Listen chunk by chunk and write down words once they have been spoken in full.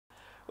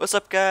What's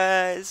up,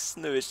 guys?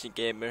 Norse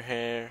Gamer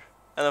here,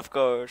 and of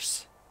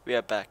course, we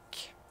are back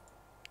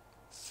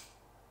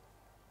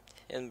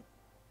in,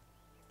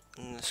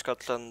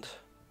 Scotland.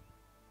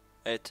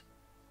 Wait,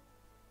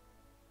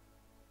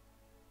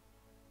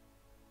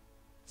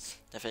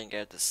 I think I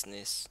had to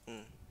sneeze.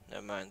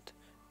 Never mind.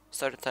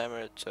 Start the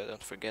timer so I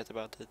don't forget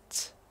about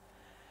it.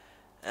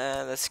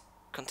 And let's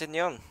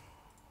continue on.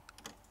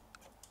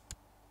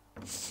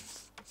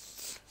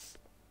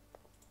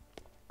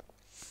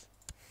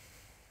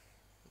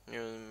 New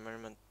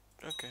environment.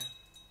 Okay.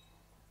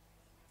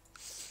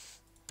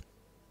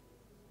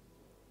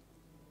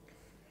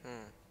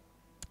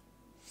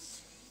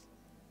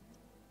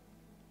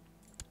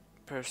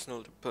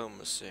 Personal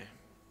diplomacy.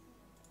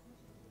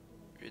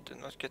 We do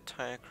not get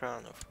higher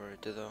crown for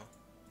it though.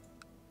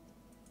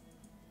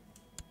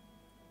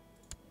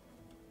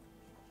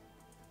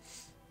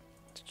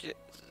 Did you?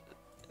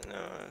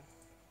 No.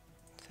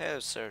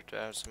 Have sir to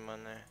have some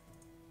money.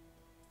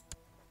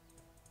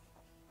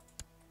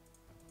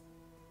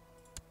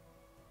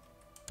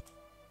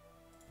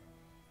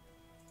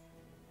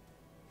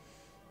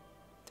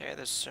 They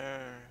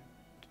deserve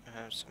to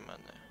have some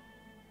money.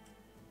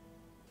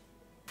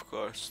 Of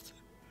course.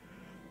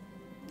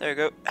 There we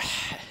go.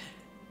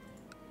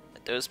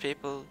 Those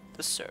people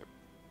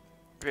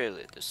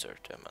really deserve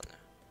their money.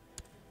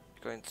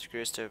 Going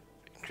to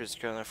increase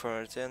crown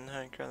authority and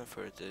high crown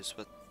authority is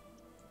what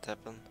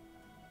happened.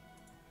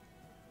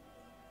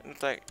 And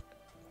like,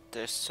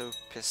 they're so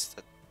pissed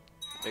at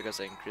because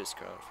I increased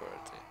crown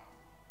authority.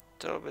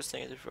 They're always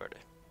negative 40.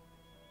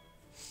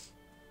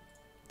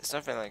 There's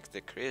nothing like the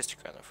increased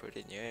crown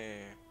authority,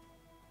 yeah.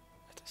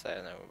 That I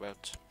don't know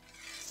about.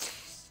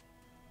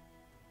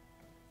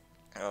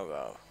 Oh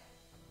wow.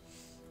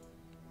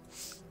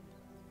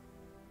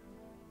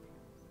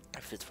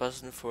 If it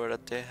wasn't for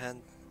that they had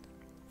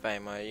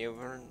Weimar, you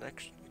were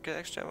get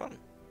extra one.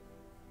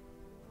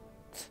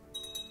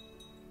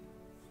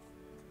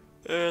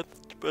 It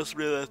must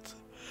be that.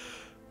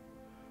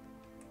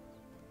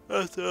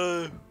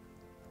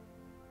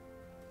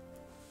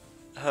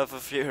 Half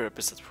of Europe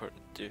is at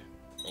 42.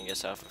 I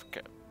guess half of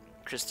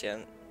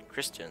Christian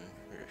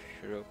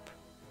Europe.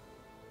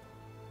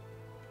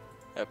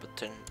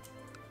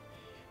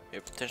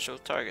 Your potential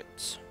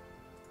targets.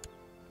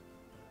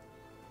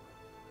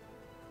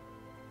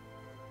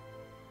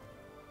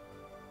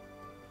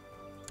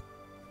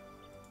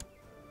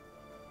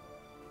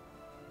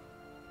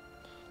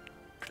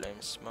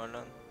 Claim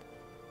Småland.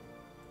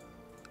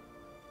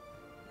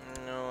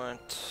 No,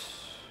 what?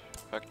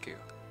 Fuck you.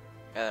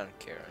 I don't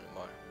care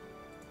anymore.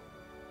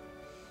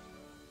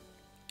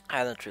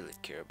 I don't really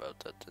care about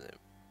that anymore.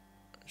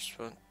 I just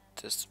want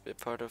this to be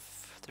part of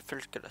the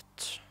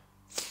Fylkelet.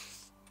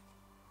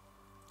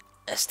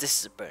 As this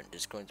is apparently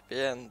is going to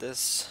be end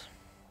this.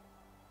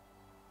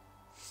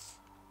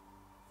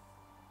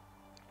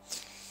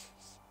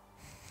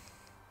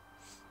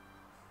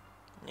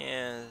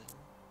 Yeah,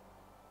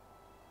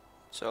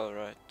 it's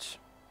alright.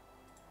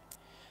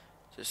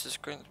 This is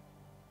going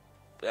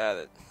to add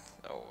it.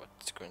 Oh,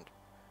 what's going to.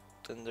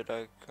 Then did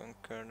I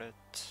conquer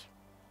it?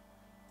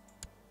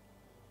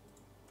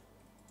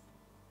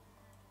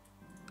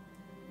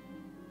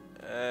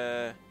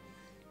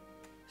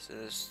 So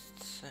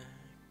just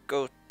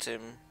go to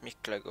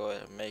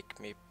Miklagård and make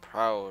me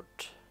proud,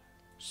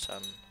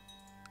 son.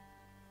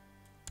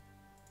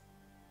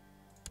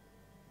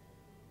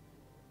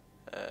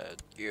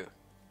 You.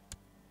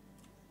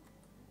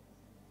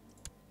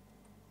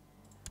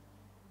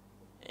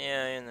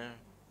 Yeah, you know.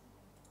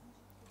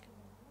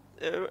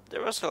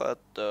 There was a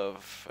lot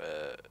of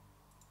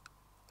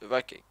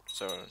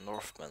Vikings or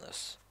Northmen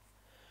as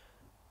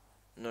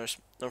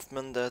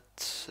Northmen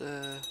that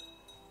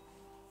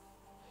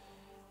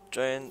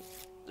joined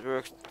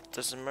worked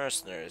as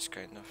mercenaries,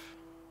 kind of.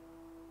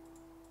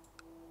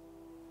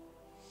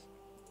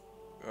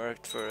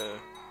 Worked for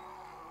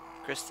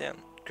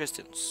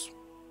Christians.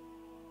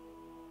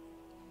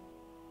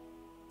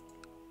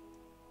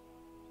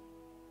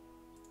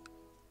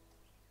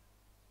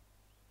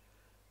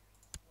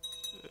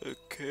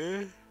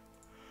 Okay.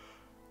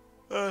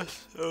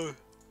 So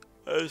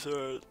I was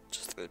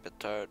just a little bit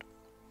tired.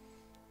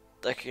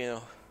 Like, you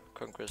know,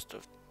 conquest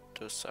of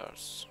two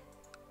stars.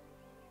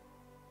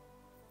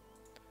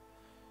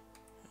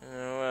 You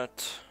know what?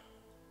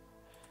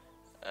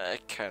 I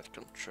can't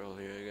control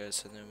you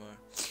guys anymore.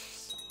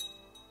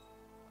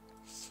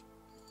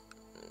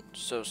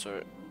 So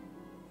sorry.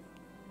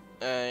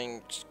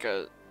 I just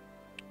gotta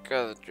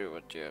do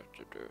what you have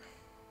to do.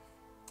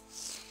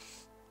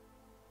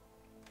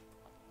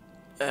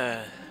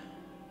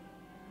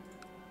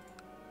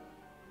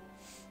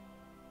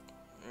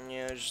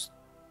 Yeah, just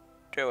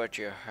do what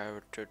you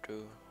have to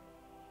do.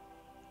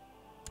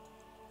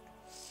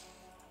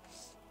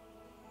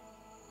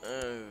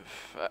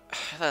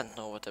 I don't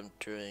know what I'm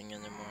doing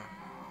anymore.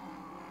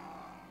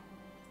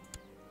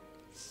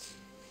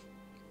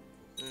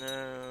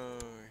 No,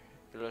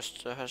 you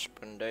lost a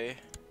husband, eh?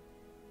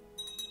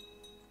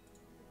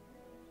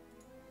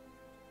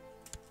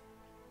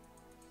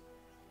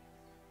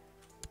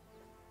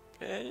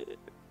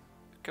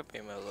 Could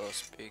be my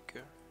last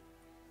speaker.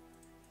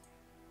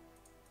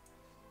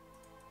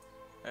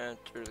 I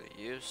haven't really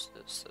used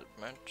this that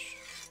much.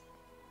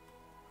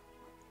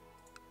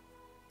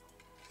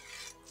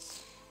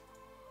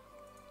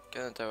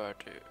 Kan det ha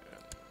vært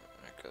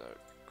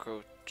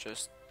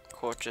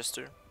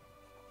Colchester?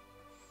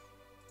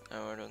 Det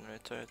var den vi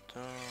tar ut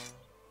da.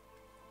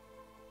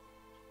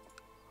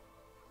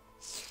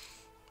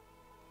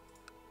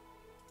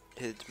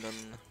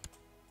 Hidman.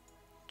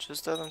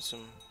 Just add them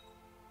some.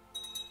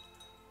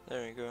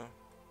 There we go.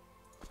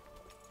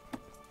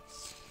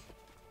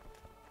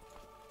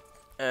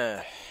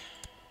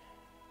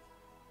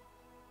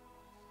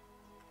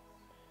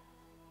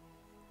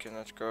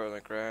 Cannot go on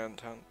the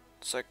ground hunt.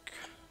 Suck.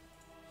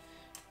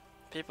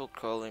 People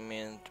calling me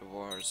into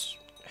wars.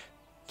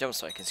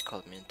 Jumpspikers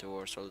call me into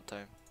wars all the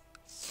time.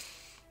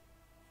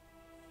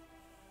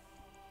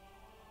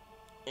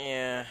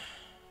 Yeah.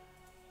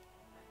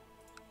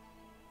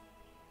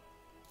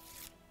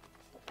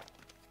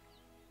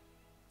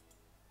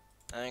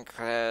 I'm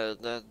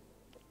glad that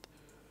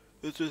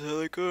this is how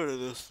I got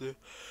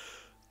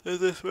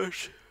this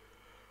much.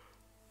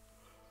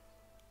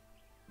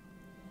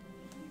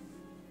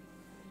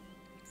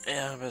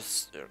 Yeah, but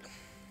still.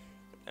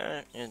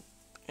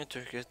 You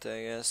took it,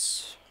 I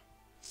guess.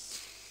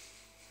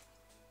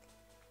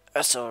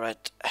 That's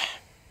alright.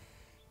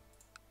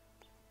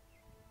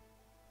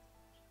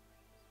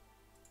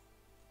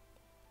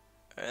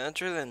 I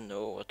don't really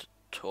know what to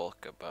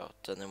talk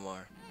about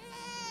anymore.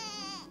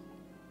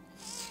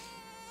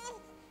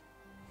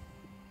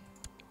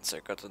 So I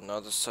got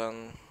another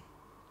son.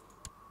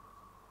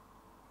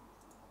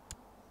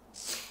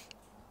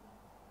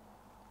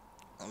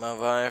 My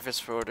wife is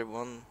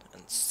 41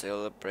 and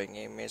still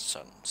bringing me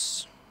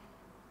sons.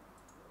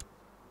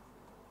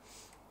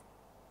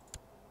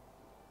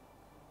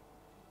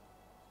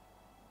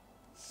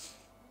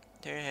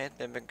 Do you hate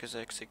me because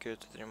I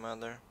executed your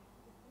mother?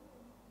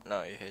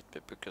 No, you hate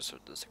me because of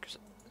the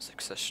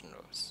succession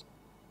rules.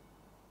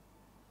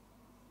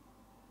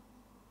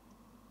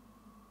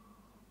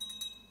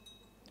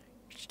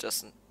 Which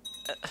doesn't...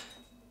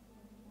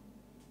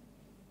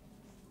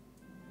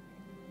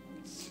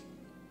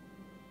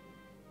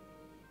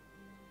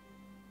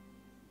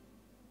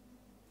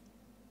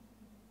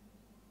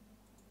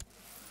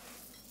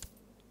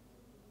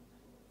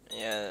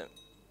 Yeah,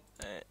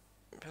 I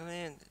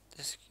believe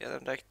this. I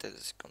don't like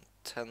this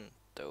content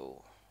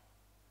though.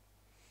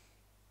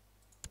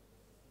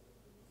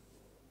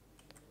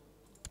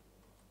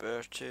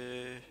 But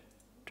you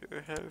do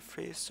have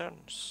 3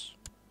 sons.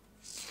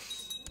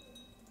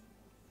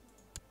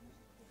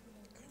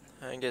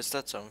 I guess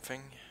that's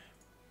something.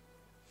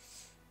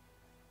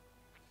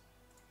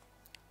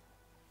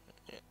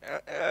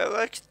 I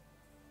like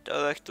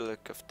the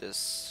look of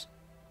this.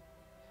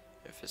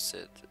 If it's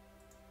it.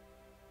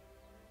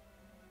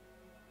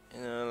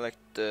 You know, like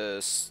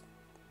the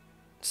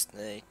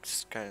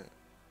snakes kind of.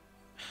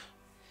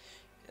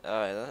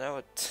 Oh, I don't know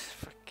what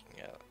fucking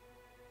hell.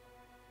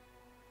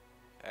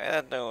 I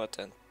don't know what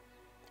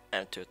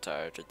I'm too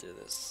tired to do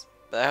this.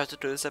 But I have to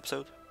do this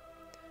episode.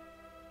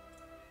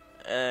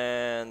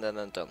 And then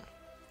I'm done.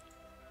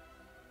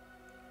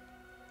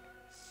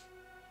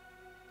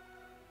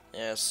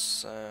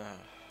 Yes,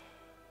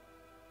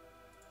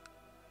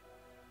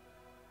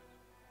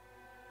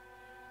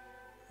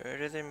 where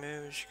did they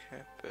move his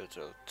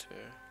capital to?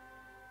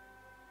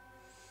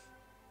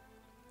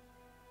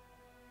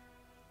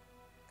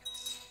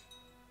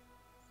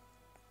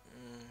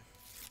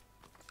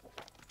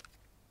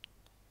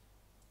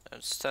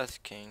 That's that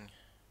king.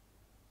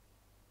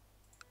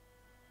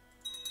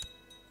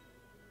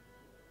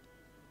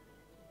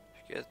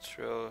 Get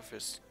through all of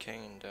his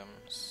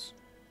kingdoms.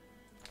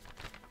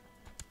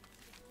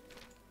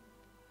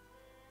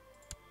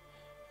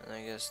 And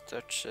I guess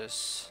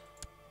Duchess.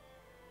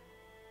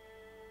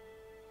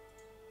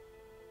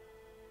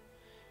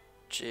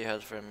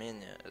 Jihad for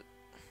Armenia.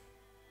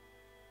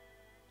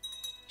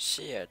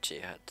 Shia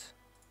Jihad.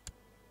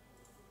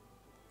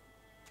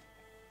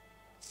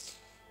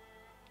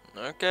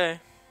 Okay.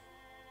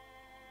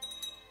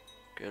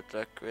 Good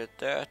luck with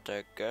that,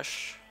 I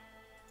guess.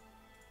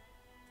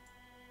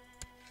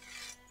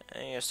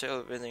 And you're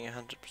still winning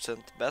 100%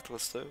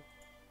 battles though.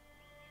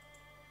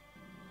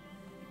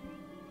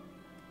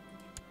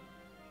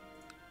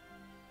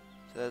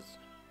 That's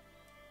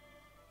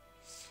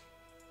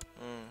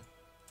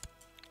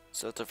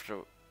sort of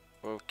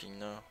provoking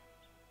now.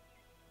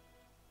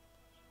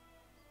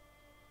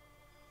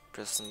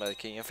 President by the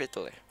King of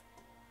Italy,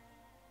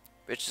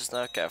 which is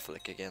now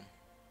Catholic again.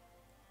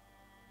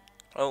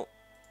 Oh,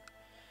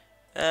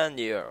 and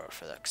you're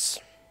Orthodox.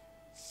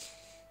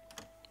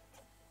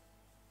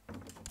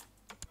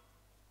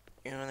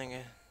 You're running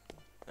a...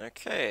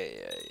 Okay,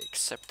 I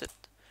accept it.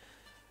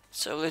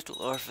 So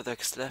little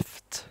Orthodox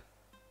left.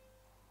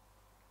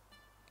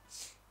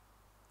 It's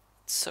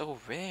so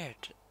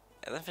weird.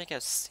 I don't think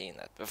I've seen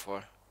that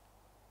before.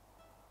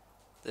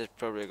 There's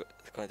probably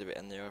going to be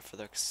any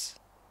Orthodox.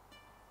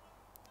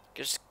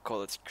 Just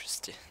call it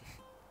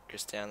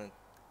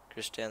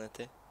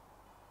Christianity.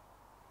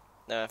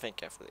 No, I think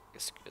Catholic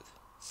is good.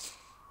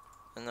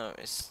 No,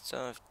 it's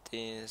some of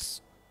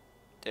these.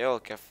 They're all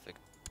Catholic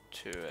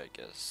too, I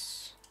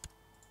guess.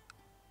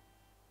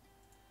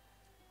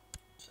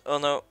 Oh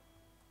no!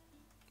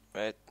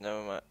 Wait,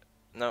 never mind.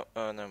 No,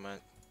 oh, never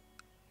mind.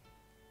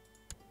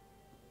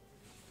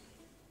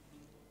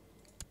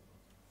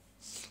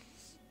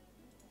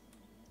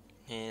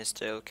 He is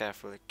still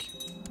Catholic.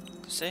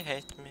 Does he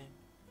hate me?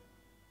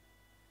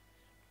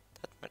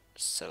 That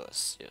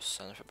Marcellus, you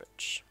son of a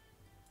bitch.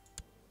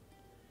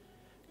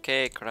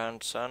 Okay,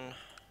 grandson.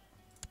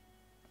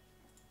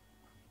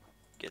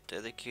 Get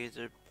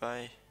educated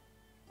by...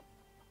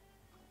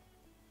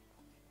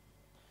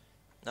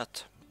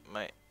 Not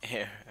my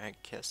hair, I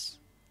guess.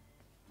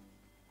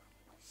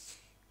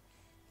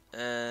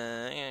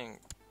 I'm gonna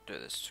do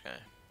this guy.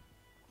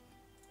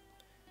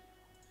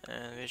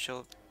 And we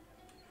shall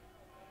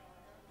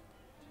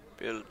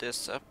build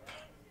this up.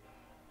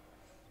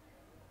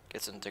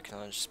 Get some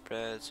technology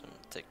spread, some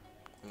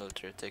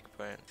military tech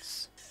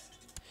points.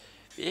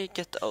 We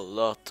get a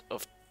lot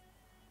of...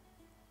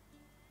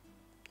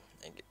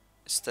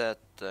 Is that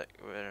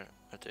where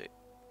are they?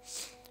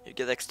 You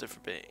get extra for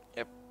being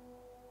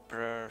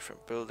emperor from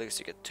buildings,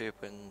 you get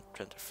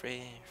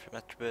 2.23 from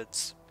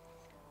attributes.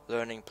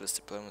 Learning plus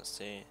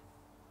diplomacy.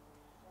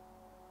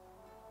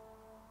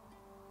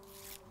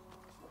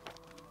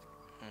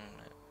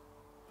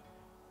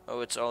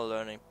 Oh, it's all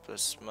learning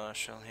plus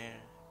martial here.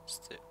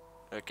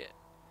 Okay.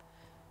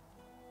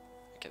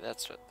 Okay,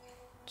 that's what.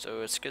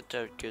 So it's good to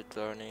have good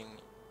learning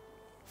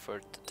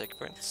for the tech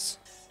points.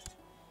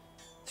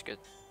 It's good.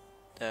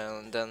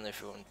 And then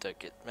if you want to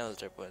get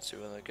military points, you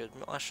want a good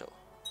martial.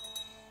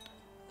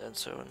 And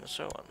so on and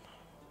so on.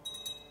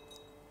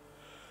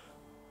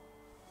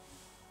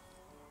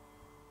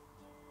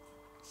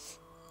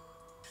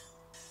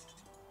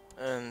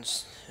 And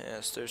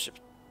yeah, starship.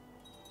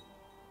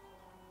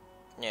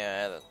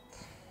 Yeah, that.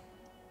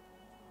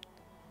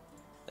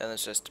 Then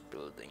it's just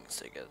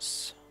buildings, I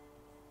guess.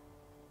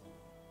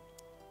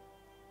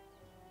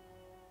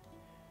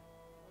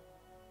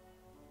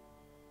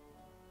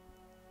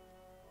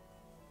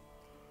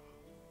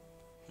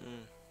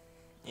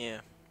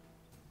 Yeah.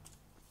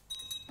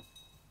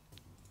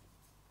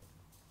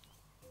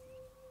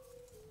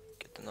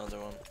 Get another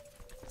one.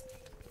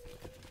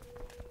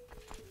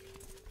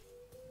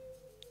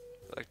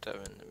 I like to have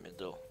in the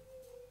middle.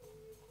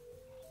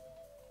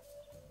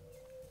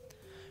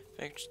 I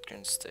think it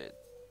can stay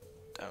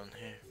down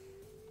here.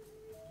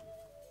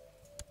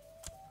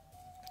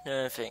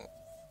 Yeah, I think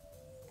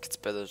it's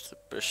better to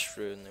push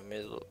through in the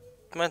middle.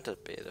 It might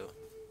not be though.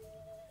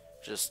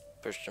 Just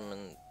push them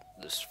in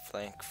this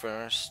flank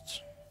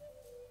first.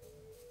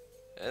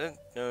 I don't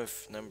know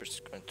if numbers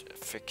are going to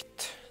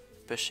affect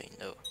pushing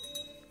though.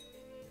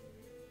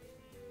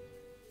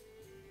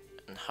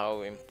 And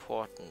how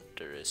important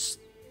there is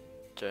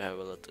to have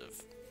a lot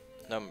of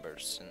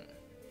numbers in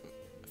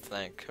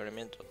flank or the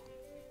middle.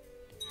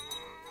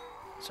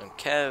 Some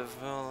cav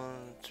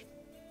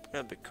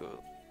will be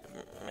cool.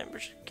 Maybe we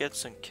should get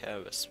some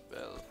cav as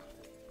well.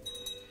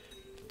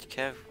 But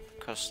cav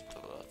cost a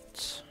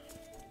lot.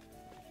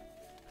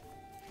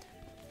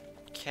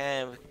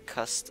 Cav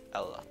cost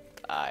a lot.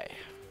 Aye.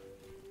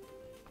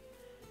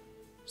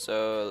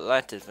 So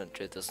light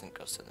infantry doesn't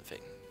cost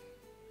anything.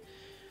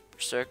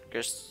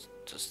 Berserkers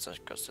does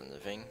not cost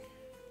anything.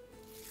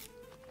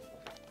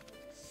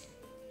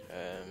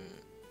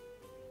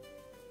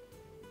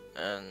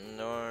 And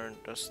nor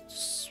does the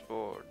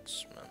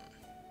swordsman.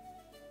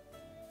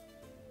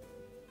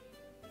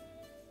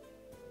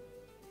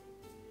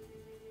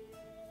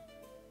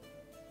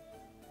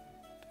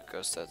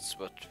 Because that's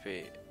what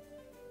we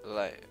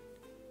like,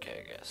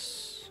 I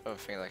guess.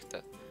 Something like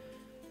that.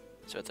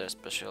 So their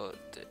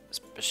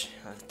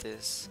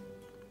specialties.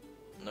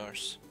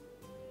 Norse.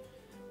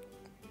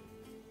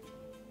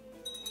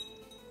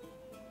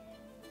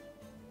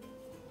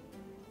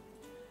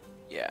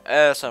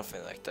 Yeah,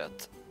 something like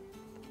that.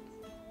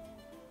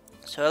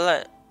 So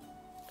I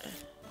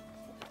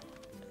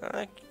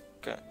like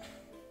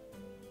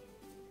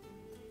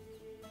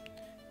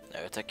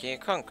now attacking a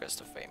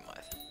conquest of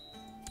Weimar.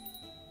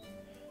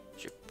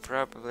 You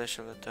probably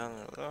should have done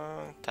a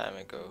long time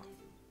ago.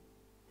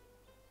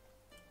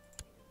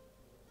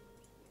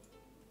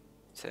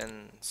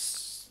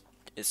 Since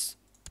it's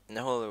in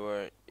the Holy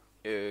War,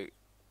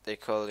 they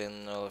call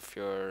in all of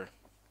your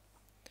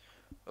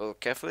old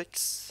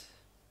Catholics,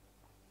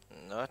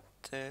 not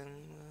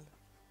in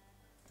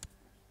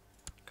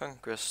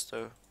conquest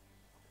though.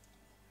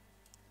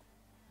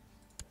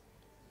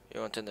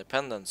 You want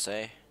independence,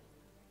 eh?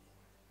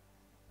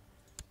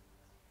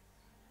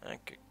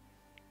 Okay.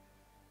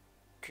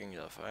 King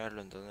of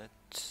Ireland on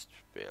it,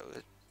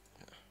 really.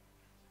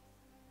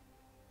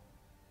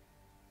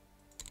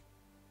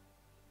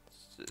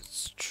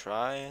 Let's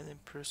try and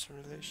improve some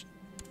relation.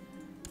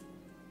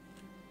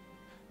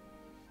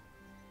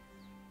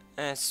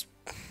 It's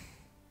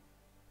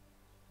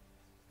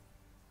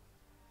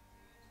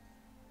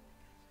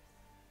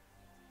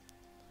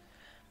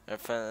I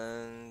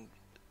found,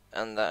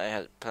 and I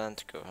had planned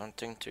to go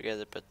hunting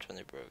together, but when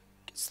they broke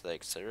its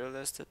legs. I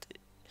realized that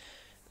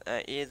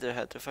I either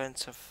had to find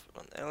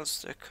someone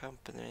else to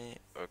accompany me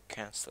or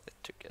cancel it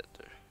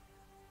together.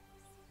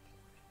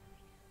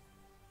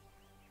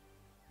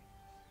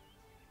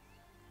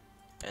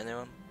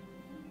 Anyone?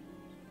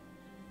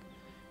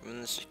 I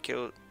managed to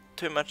kill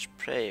too much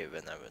prey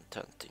when I went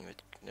hunting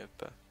with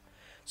Knupa,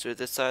 so we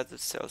decided to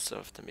sell some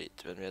of the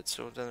meat. When we had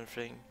sold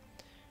everything,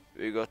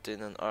 we got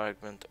in an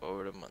argument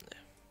over the money.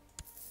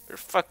 Or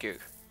fuck you,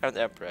 I'm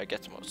the emperor, I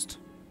get the most.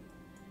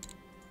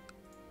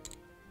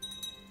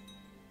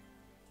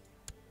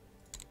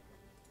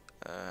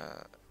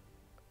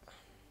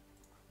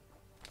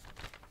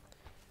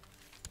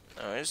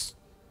 Nice.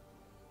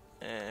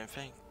 And I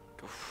think,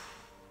 oof,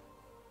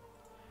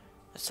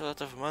 that's a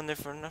lot of money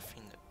for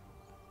nothing.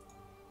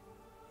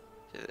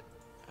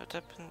 What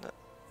happened?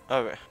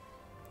 Oh,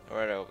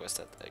 where was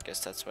that? I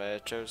guess that's why I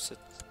chose it.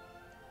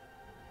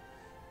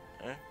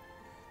 Huh?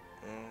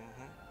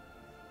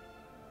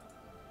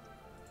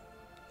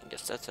 I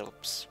guess that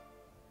helps.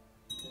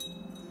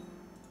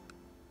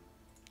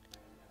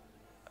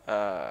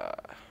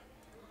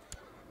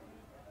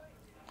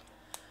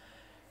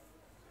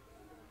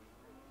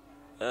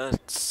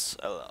 That's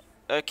a lot.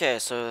 Okay,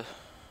 so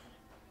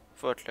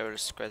fourth level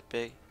is quite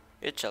big.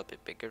 It shall be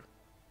bigger.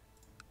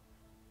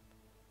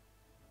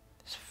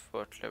 This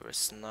fourth level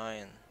is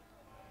 9.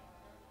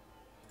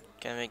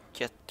 Can we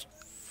get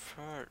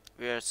further?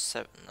 We are at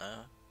 7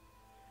 now.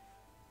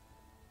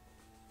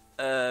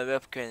 We're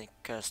upgrading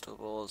castle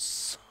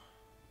walls.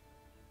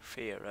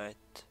 3,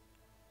 right?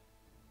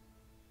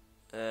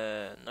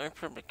 No, we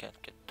probably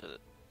can't get to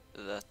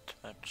that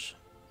much.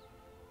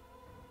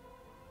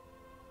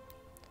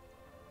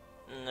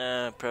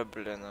 No,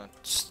 probably not.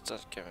 It's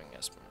not giving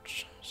as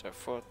much. So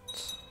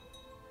 4th.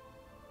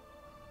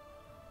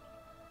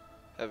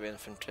 Heavy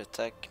infantry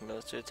attack,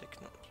 military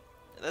technology.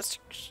 That's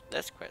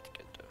quite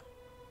good though.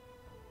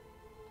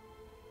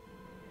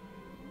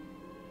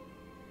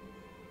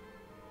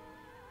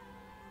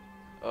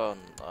 Oh,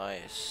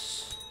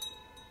 nice.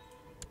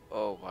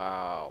 Oh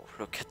wow,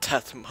 look at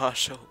that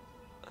marshal.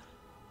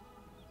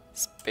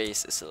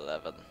 Space is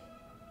 11.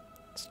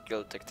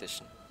 Skilled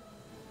tactician.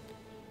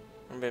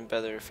 Would have been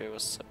better if it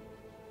was a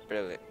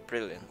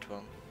brilliant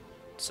one.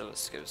 So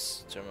let's give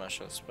us to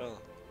marshal as well.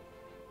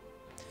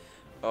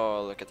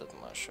 Oh, look at that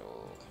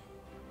marshal.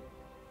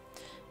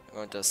 I'm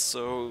going to have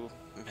so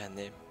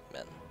many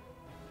men.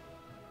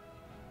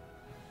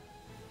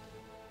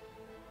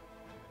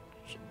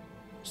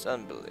 It's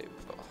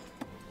unbelievable.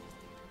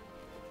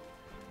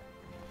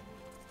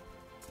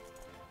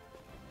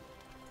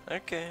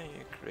 Okay,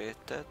 you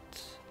create that.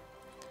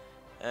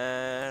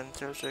 And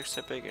those tricks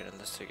are bigger than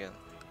this again.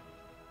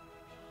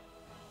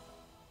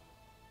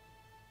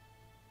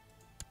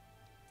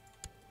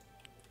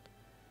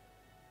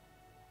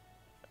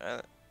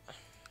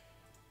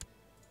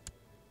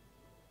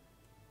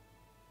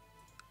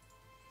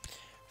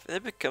 If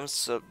it becomes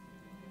so...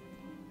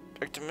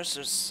 Like the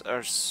missions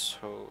are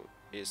so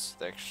easy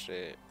to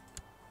actually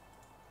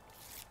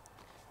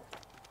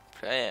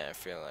play, I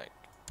feel like.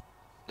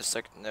 It's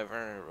like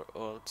never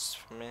revolts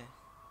for me.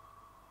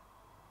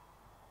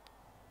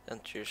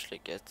 Don't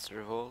usually get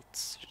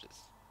revolts.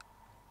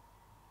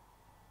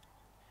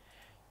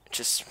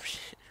 Just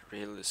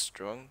really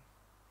strong.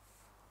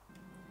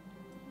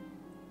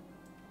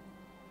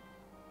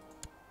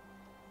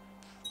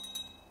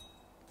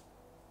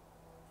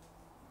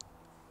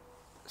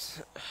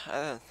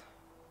 I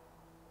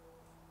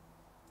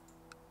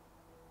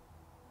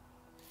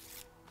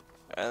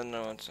don't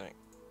know what's like.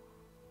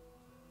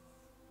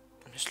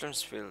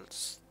 Muslims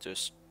feels too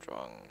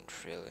strong,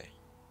 really.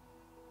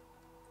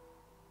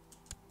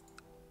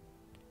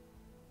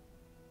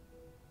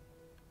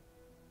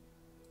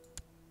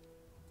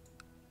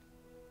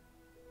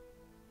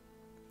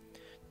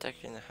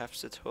 Attacking the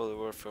Hafsid Holy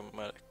War from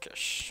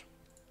Marrakesh.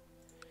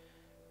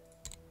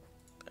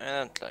 I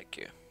don't like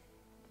you.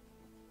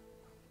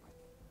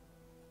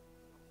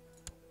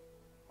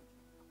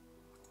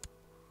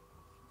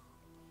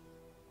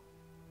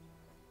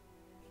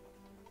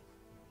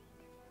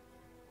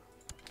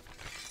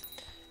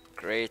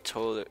 Great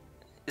Holy...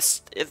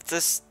 It's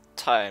this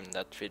time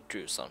that we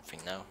drew something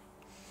now.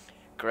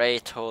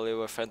 Great Holy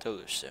War of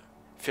Andalusia.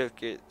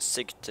 Filky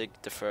Sigtig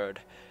III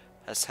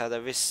has had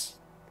a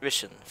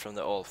vision from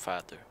the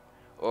All-Father,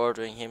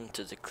 ordering him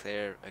to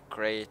declare a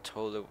great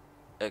holy...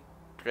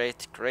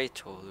 Great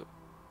holy...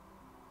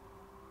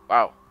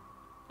 Wow.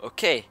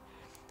 Okay.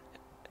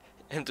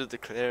 And to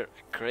declare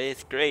a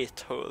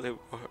great holy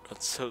war on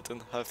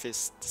Sultan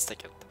Hafiz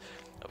II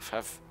of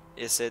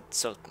Hafizid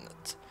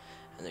Sultanate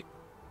and the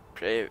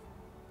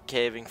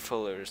caving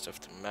followers of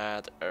the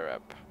mad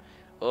Arab.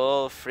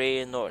 All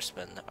 3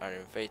 Norsemen are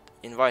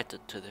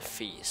invited to the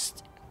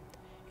feast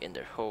in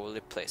their holy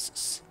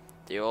places.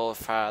 The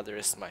All-Father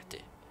is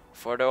mighty.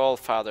 For the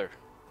All-Father.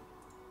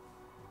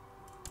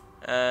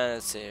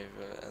 Let's see if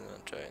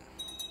anyone join.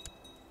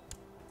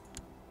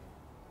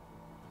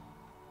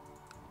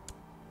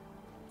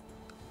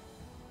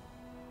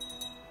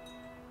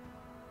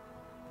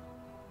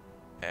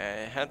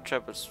 I had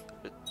troubles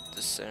with the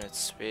the same in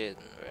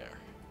Sweden, where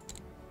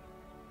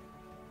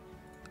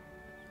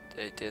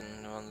they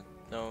didn't want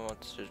no one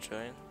to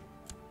join.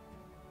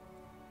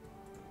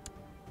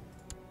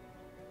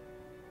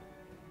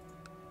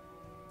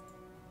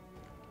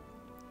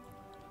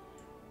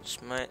 This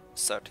might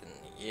start in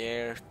the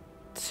year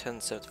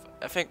 1075.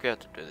 I think we have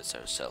to do this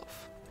ourselves.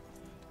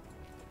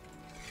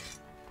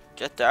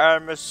 Get the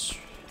armies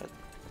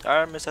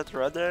at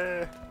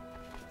ready.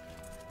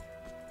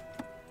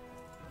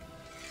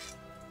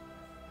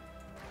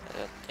 I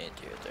don't need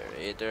you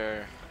there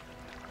either.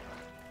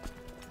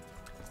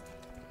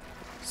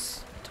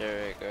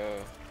 There we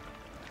go.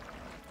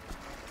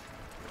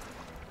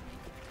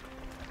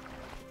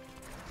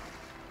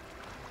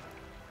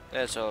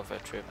 That's all of our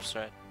troops,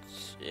 right?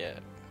 Yeah,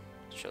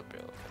 should be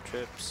all of our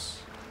troops.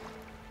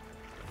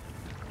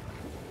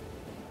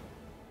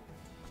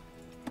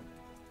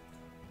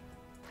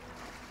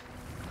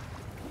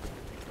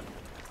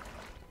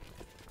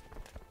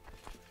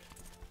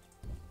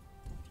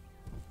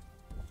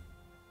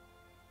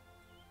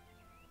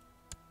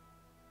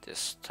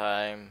 This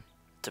time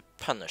to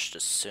punish the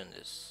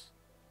Sunnis.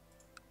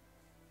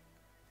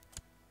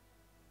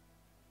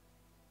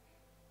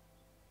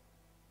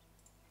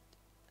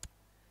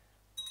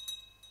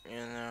 You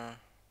know,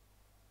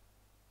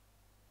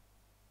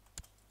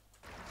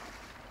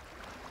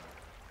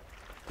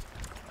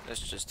 that's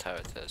just how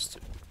it has to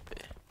be.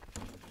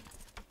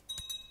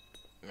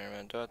 Marry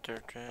my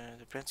daughter to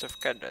the Prince of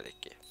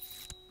Gardariki.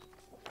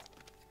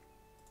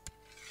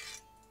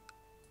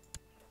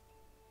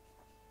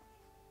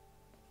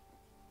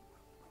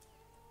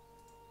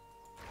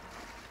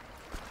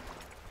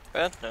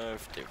 I don't know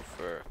if they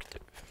worked.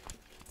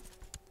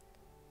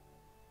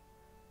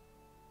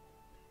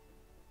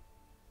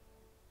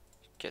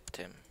 Get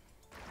him.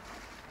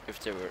 If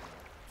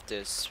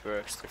this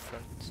works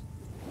different.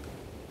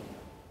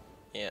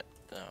 Yeah,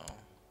 no.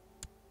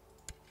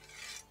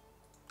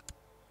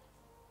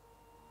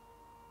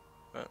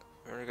 Well,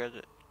 we're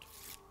good.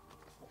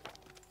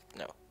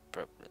 No,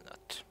 probably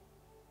not.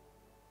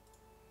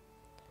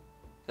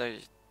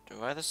 Like,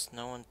 why does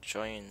no one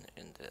join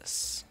in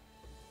this?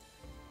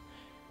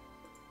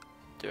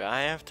 Do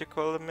I have to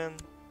call them in?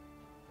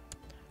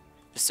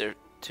 Is there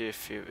too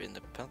few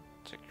independent?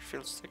 It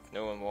feels like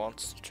no one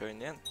wants to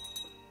join in.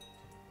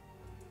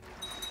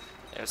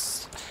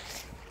 Yes.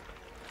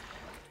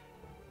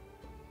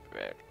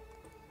 Well,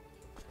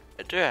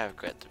 I do have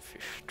quite a few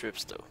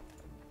troops though.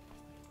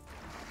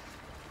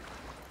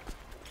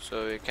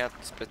 So we can't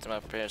split them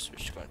up here, so we're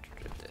just going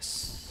to do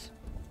this.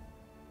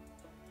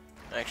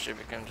 Actually,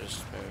 we can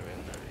just move in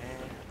over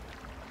here.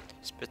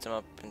 Split them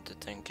up into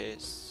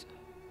 10K's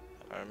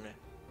army.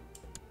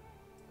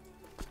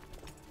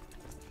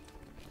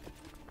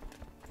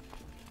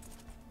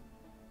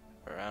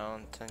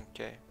 Around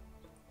 10K.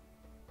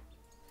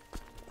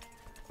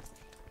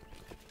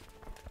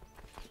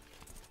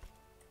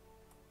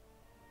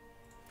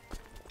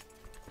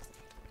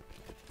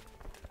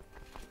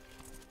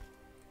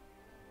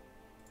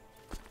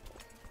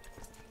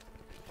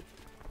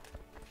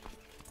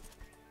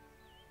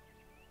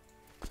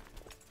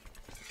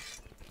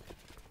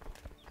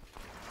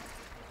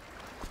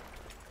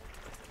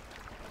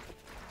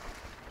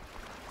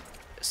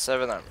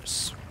 Seven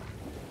armies.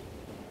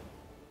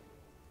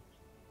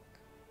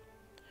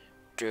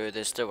 Do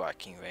this the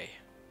Viking way.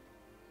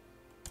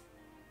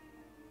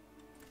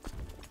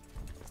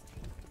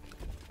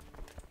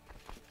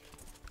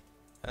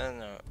 I don't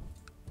know.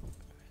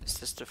 Is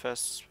this the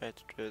fastest way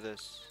to do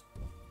this?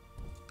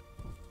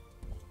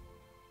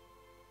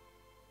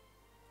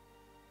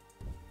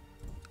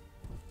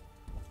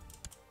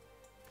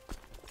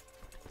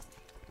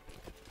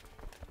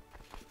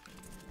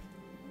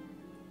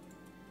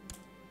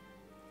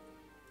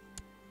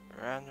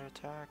 Under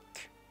attack.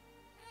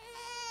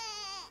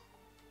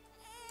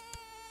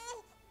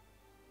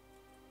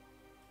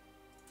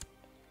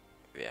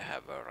 We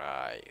have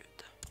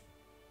arrived.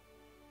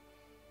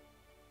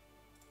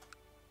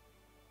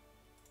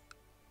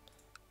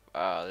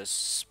 Wow,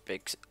 this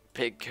is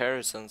big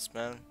garrisons,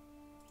 man.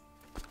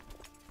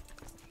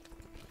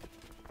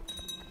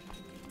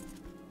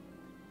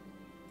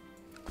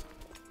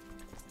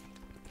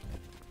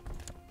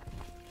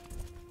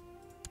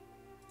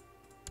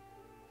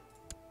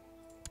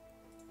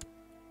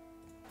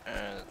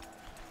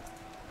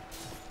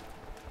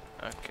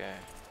 Okay,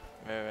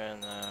 move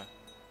in,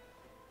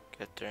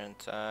 get there in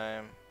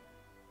time.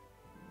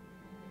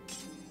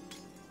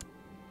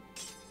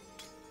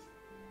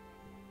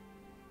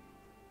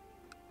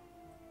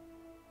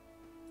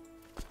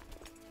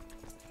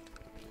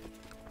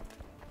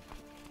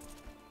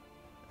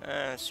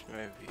 Let's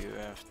move you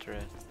after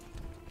it.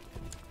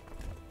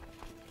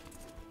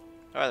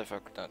 Why the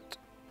fuck not?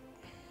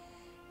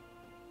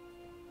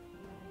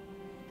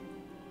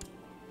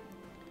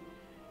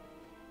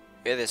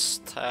 It is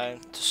time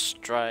to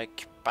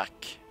strike back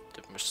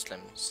the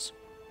Muslims.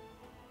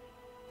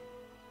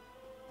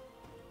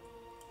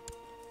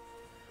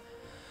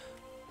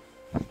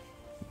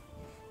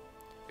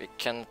 We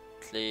can't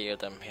leave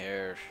them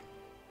here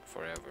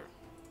forever.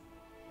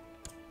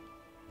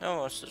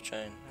 Oh, what's the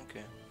chain?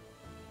 Okay.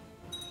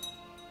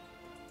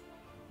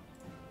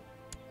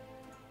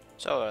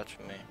 So that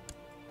for me.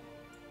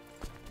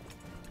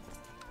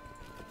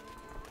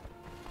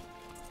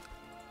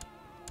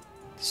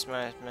 This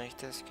might make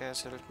this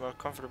guys a little more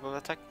comfortable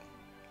attack.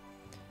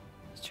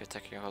 You're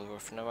attacking a whole war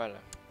for Novella,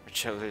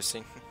 which you're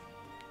losing.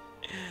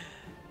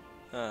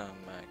 Oh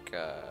my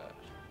god.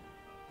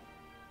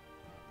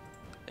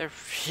 They're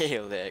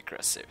really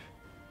aggressive.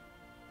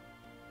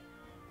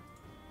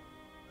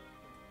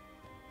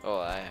 All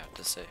I have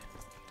to say.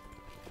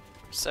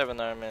 7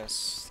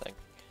 armies, like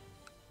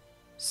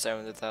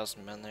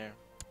 70,000 men here.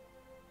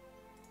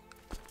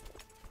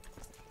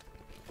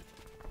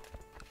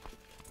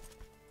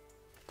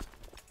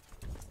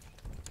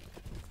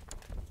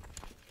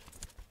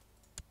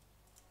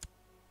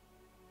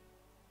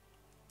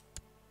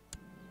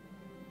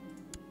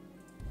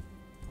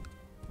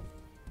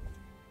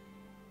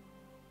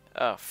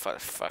 Oh, for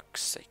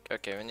fuck's sake.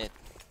 Okay, we need...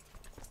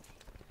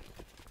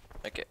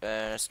 Okay,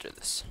 let's do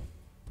this.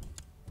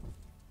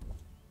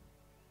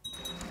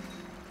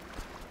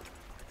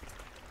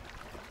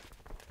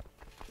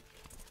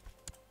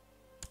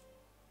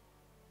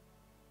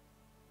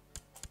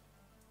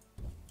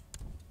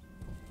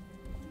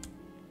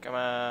 Come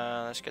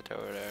on, let's get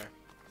over there.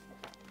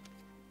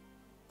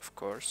 Of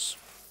course.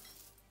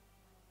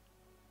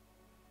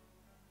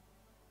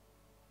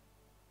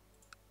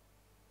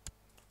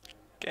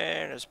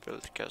 Okay, let's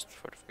build cast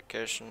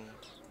fortifications.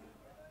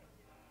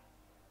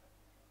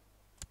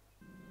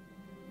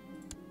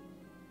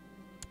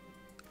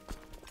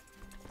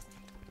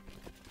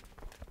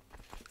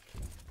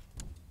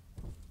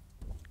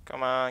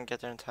 Come on,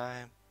 get there in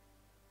time.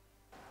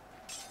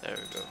 There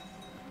we go.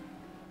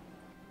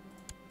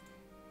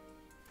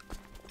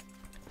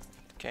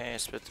 Okay,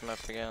 split them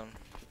up again.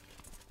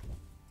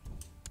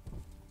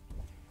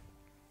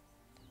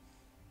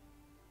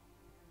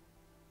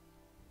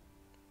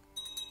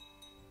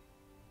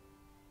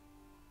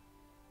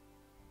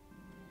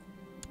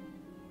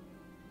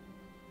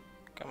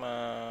 Come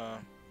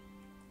on.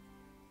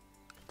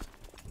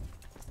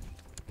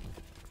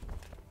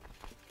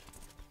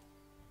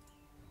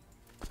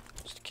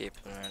 Just keep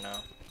them there now.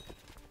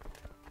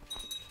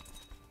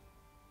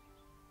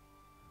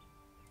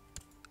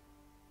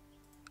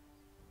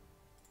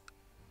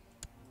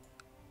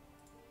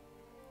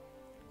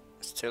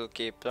 Still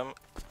keep them.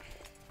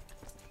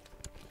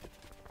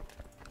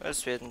 What's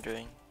Sweden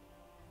doing?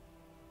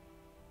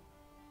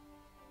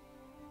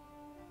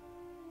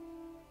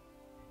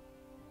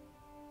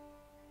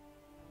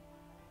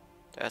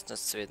 That's not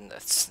Sweden,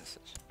 that's...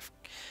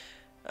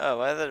 Oh,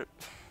 why the...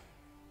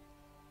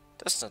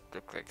 Does not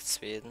look like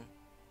Sweden.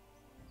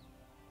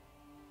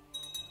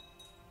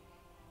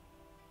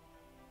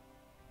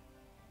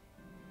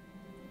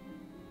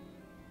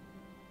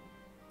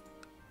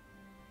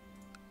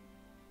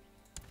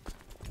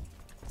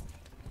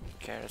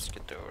 Okay, let's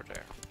get over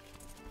there.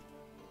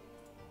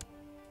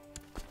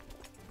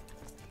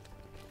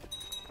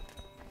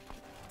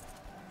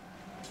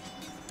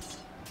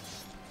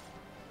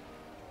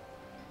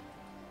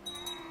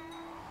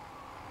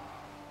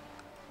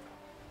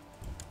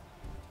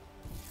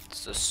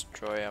 Let's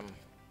destroy him.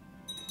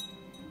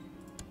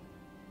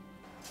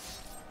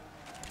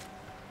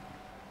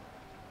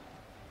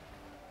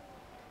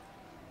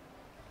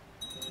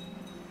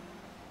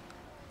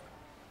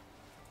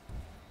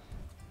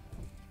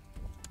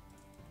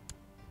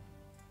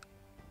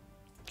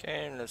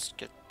 Okay, let's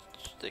get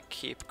the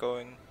keep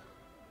going.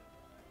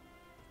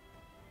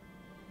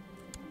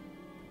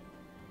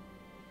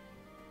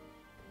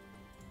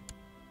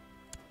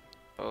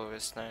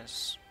 Always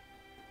nice.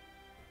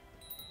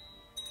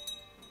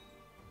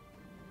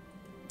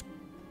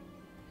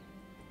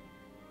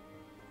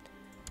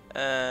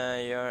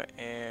 Your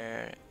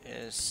air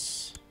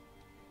is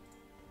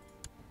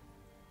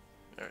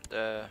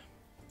the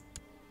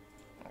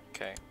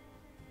okay.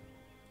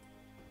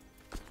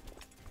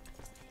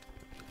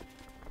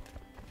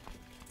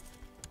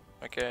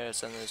 Okay,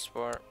 let's end this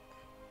war.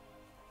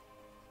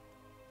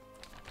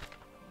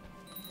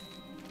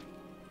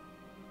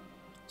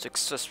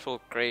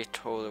 Successful Great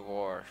Holy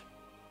War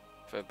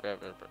for blah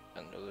blah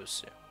blah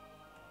Andalusia.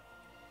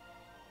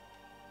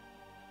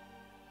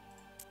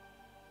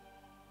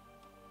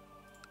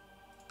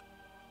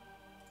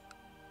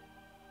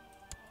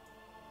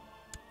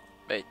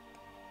 Wait.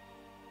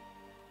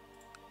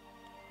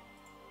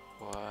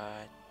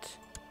 What?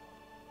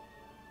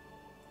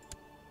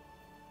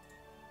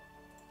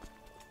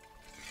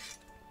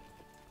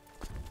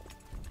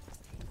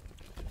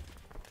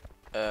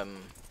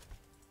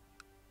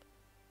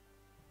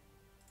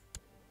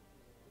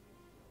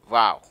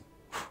 Wow.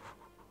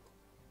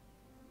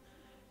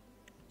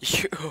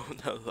 You own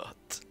a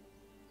lot.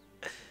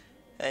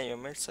 Hey, you're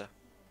Mirza.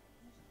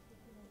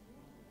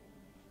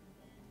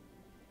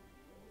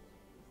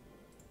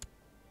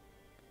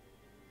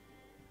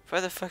 Where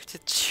the fuck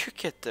did you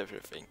get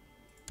everything?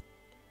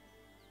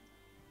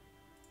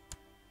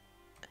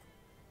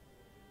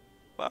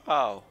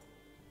 Wow.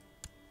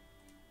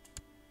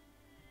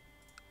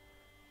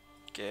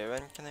 Okay,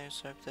 when can I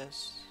usurp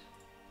this?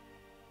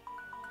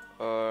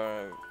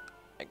 Or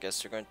I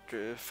guess we're going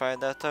to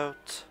find that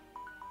out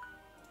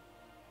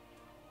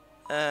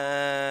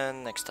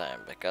next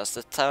time, because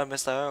the time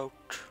is out.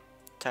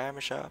 Time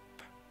is up.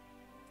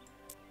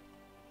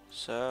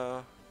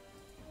 So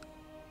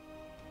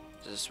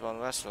this is one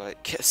vessel, I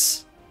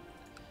guess.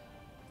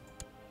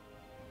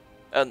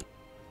 And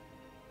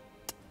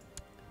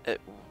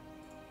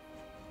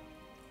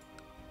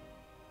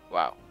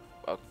wow.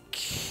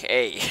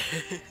 Okay.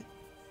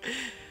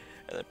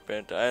 And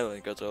apparently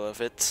Island got all of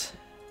it.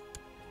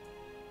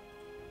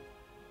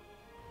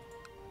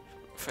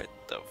 What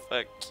the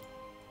fuck?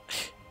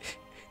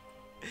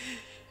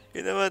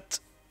 You know what?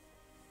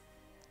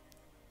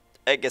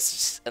 I guess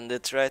just end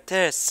it right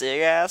there. See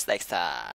you guys next time.